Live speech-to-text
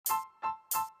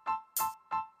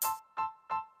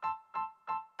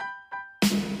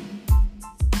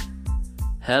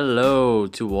Hello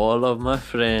to all of my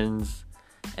friends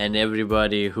and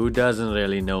everybody who doesn't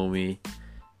really know me.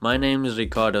 My name is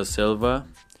Ricardo Silva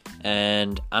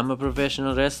and I'm a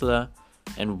professional wrestler,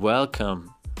 and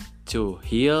welcome to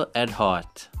Heel at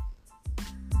Heart.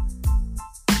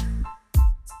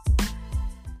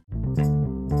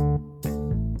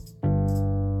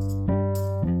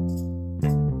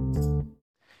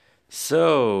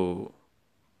 So,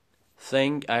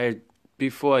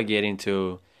 before I get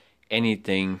into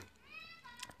anything,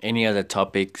 any other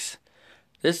topics,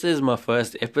 this is my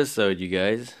first episode, you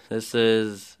guys. This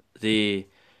is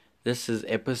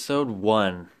episode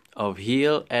 1 of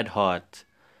Heel at Heart.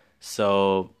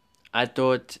 So, I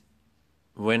thought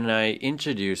when I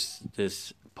introduce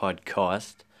this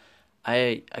podcast,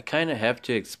 I kind of have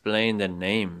to explain the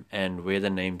name and where the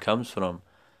name comes from.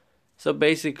 So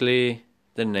basically,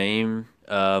 the name,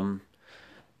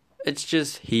 it's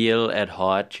just Heel at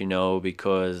Heart,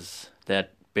 because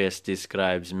that best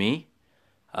describes me.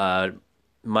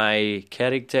 My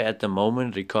character at the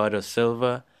moment, Ricardo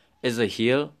Silva, is a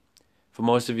heel. For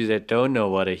most of you that don't know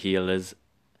what a heel is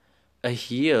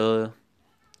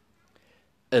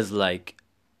like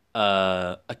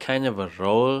a kind of a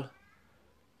role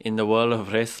in the world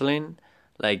of wrestling.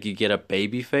 Like you get a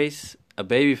baby face. A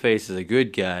baby face is a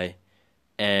good guy,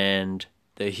 and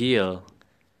the heel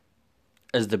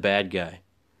is the bad guy.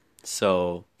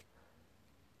 So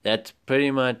that's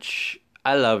pretty much.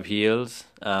 I love heels.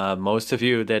 Most of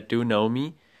you that do know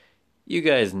me, you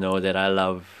guys know that I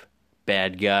love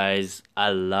bad guys. I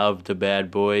love the bad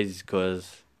boys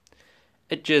because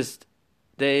it just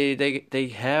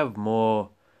they have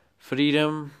more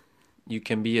freedom. You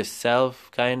can be yourself,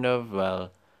 kind of.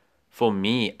 Well, for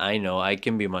me, I know I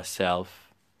can be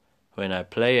myself when I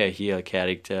play a heel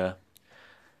character.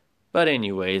 But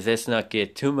anyways, let's not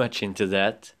get too much into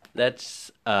that.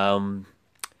 That's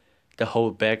the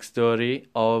whole backstory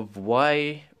of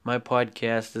why my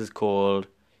podcast is called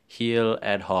Heel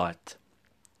at Heart.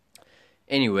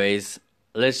 Anyways,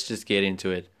 let's just get into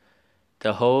it.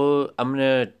 I'm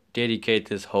gonna dedicate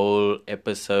this whole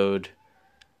episode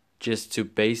just to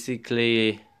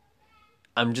basically,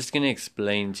 I'm just gonna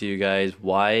explain to you guys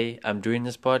why I'm doing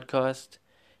this podcast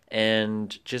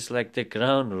and just like the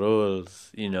ground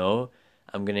rules,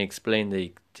 I'm gonna explain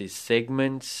the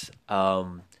segments,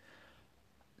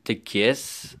 the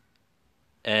guests,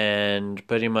 and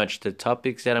pretty much the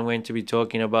topics that I'm going to be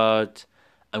talking about.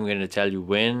 I'm going to tell you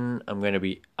when I'm going to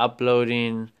be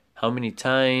uploading, how many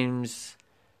times.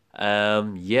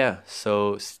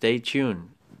 So stay tuned.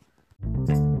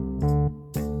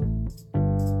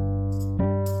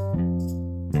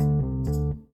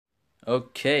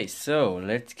 Okay, so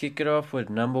let's kick it off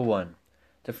with number 1.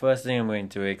 The first thing I'm going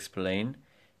to explain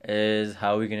is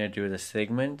how we're going to do the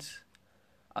segments.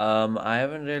 I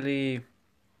haven't really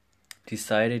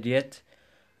decided yet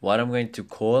what I'm going to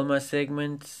call my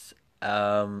segments.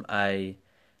 I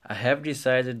have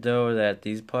decided though that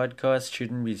these podcasts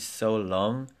shouldn't be so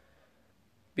long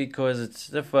because it's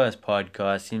the first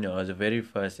podcast, the very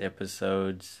first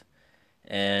episodes,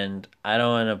 and I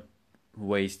don't want to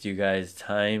waste you guys'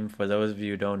 time. For those of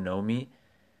you who don't know me,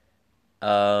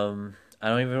 I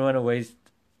don't even want to waste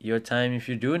your time if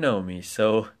you do know me.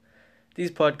 So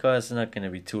these podcasts are not going to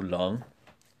be too long,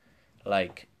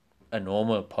 like a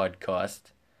normal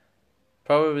podcast.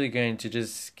 Probably going to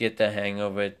just get the hang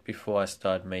of it before I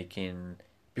start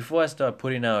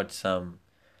putting out some,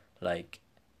 like,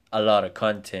 a lot of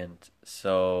content.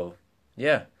 So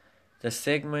yeah,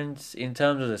 in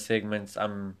terms of the segments,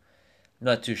 I'm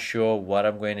not too sure what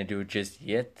I'm going to do just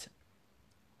yet,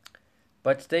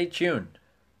 but stay tuned,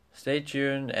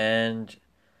 and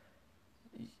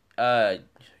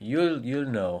you'll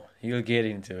get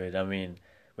into it. I mean,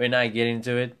 when I get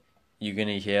into it, you're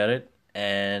gonna hear it,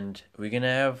 and we're gonna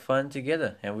have fun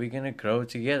together, and we're gonna grow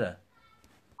together.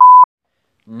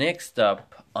 Next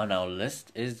up on our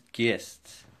list is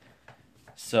guests.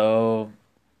 So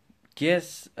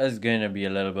guests is gonna be a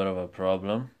little bit of a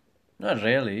problem. Not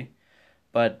really,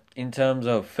 but in terms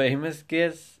of famous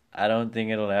guests, I don't think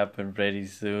it'll happen pretty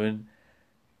soon.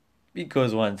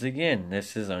 Because once again,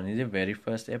 this is only the very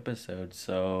first episode,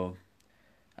 so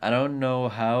I don't know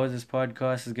how this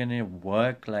podcast is gonna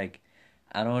work. Like,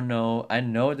 I don't know. I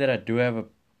know that I do have a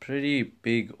pretty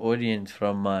big audience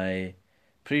from my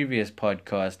previous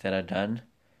podcast that I done.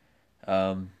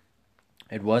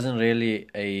 It wasn't really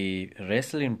a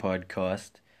wrestling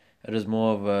podcast. It was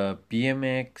more of a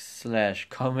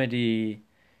BMX/comedy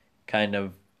kind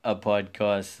of a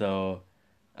podcast. So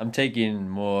I'm taking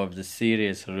more of the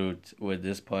serious route with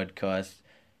this podcast,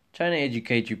 trying to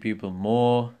educate you people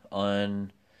more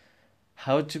on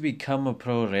how to become a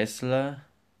pro wrestler,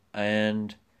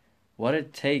 and what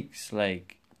it takes,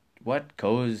 like what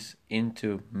goes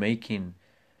into making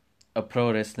a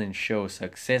pro wrestling show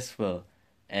successful,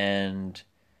 and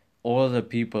all the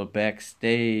people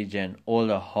backstage and all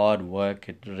the hard work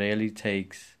it really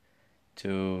takes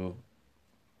to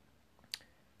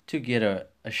get a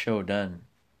show done.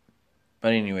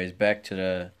 But anyways, back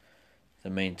to the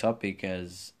main topic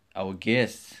as our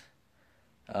guest.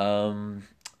 Um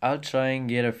I'll try and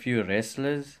get a few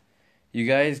wrestlers. You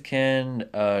guys can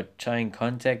try and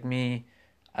contact me.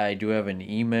 I do have an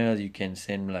email. You can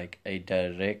send like a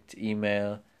direct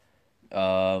email.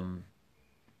 Um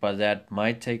but that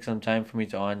might take some time for me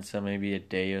to answer, maybe a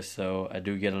day or so. I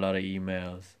do get a lot of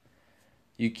emails.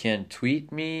 You can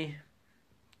tweet me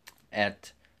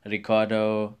at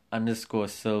Ricardo underscore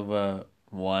Silver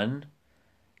 1.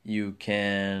 You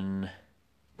can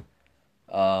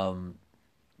um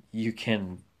you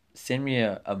can send me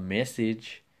a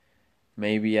message.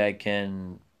 Maybe I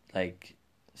can, like,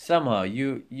 somehow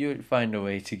you find a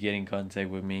way to get in contact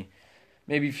with me.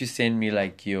 Maybe if you send me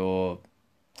like your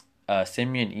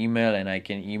send me an email and I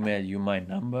can email you my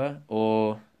number,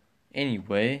 or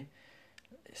anyway,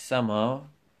 somehow.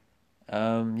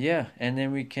 Yeah, and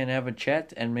then we can have a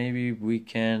chat and maybe we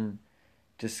can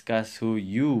discuss who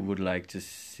you would like to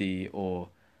see, or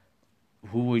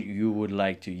you would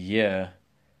like to hear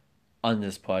on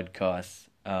this podcast.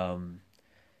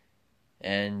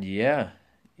 And yeah,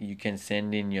 you can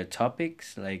send in your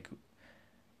topics. Like,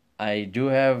 I do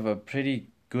have a pretty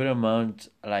good amount,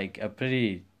 I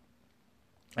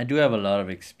do have a lot of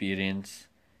experience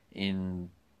in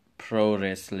pro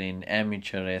wrestling,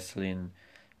 amateur wrestling,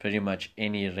 pretty much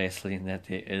any wrestling that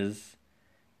there is.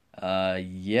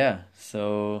 Yeah,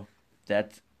 so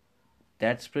that's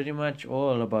pretty much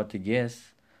all about the guest.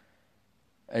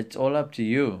 It's all up to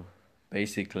you,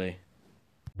 basically.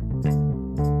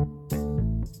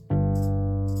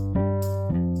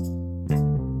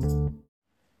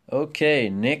 Okay,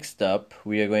 next up,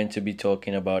 we are going to be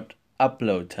talking about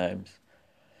upload times.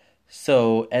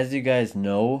 So, as you guys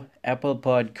know, Apple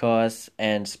Podcasts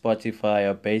and Spotify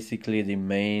are basically the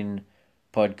main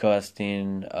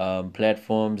podcasting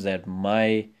platforms that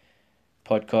my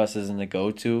podcast is in the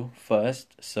go to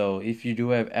first. So, if you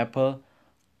do have Apple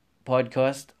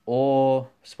Podcast or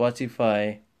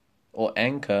Spotify or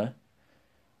Anchor,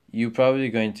 you're probably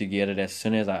going to get it as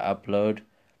soon as I upload.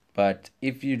 But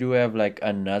if you do have like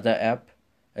another app,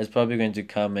 it's probably going to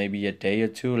come maybe a day or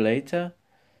two later.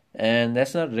 And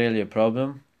that's not really a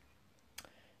problem.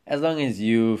 As long as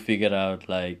you figure out,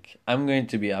 like, I'm going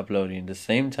to be uploading the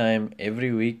same time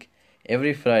every week,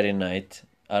 every Friday night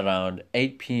around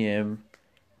 8 p.m.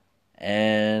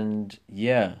 And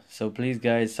yeah, so please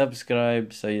guys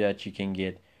subscribe so that you can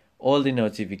get all the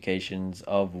notifications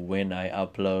of when I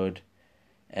upload.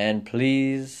 And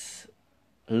please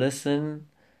listen.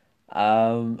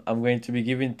 I'm going to be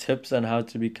giving tips on how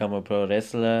to become a pro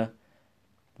wrestler,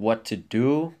 what to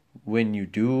do when you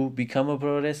do become a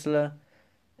pro wrestler,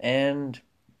 and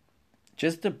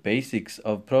just the basics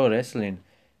of pro wrestling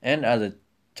and other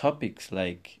topics.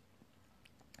 Like,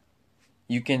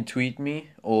 you can tweet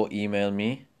me or email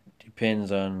me, depends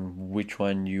on which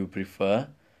one you prefer.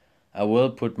 I will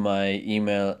put my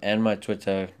email and my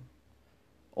Twitter.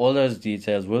 All those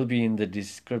details will be in the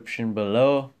description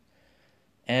below.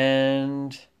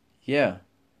 And yeah,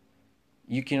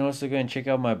 you can also go and check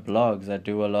out my blogs. I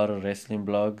do a lot of wrestling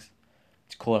blogs.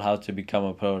 It's called How to Become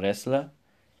a Pro Wrestler.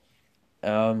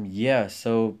 Yeah,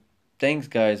 so thanks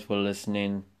guys for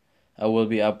listening. I will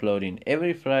be uploading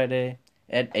every Friday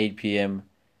at 8 p.m.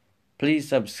 Please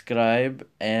subscribe,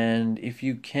 and if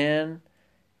you can,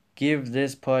 give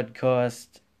this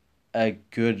podcast a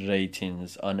good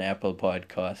ratings on Apple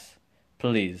Podcasts.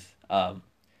 Please. For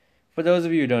those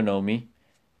of you who don't know me,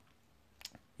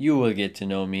 you will get to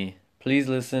know me. Please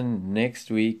listen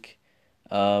next week.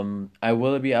 I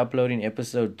will be uploading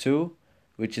episode 2,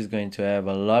 which is going to have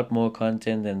a lot more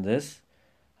content than this.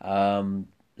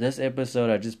 This episode,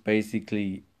 I just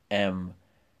basically am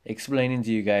explaining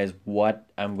to you guys what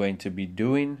I'm going to be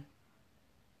doing.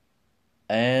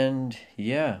 And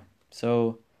yeah,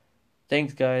 so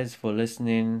thanks guys for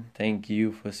listening. Thank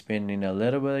you for spending a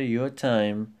little bit of your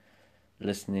time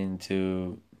listening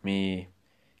to me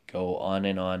go on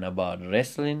and on about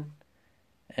wrestling.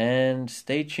 And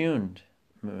stay tuned.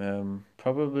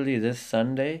 Probably this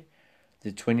Sunday,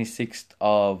 the 26th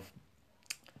of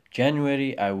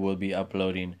January, I will be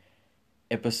uploading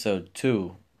episode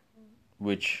 2,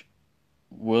 which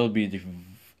will be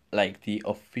the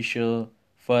official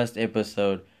first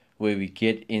episode where we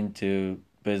get into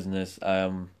business.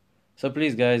 So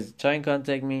please guys, try and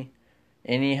contact me.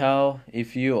 Anyhow,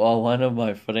 if you are one of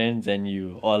my friends and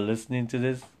you are listening to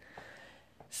this,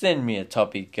 send me a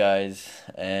topic, guys,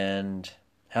 and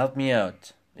help me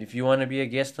out. If you want to be a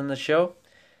guest on the show,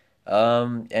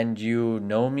 and you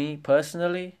know me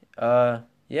personally,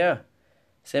 yeah,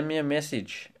 send me a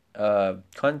message.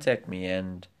 Contact me,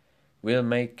 and we'll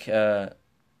make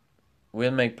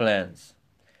we'll make plans.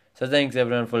 So thanks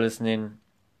everyone for listening.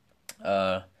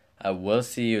 I will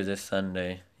see you this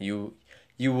Sunday. You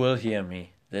will hear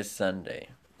me this Sunday.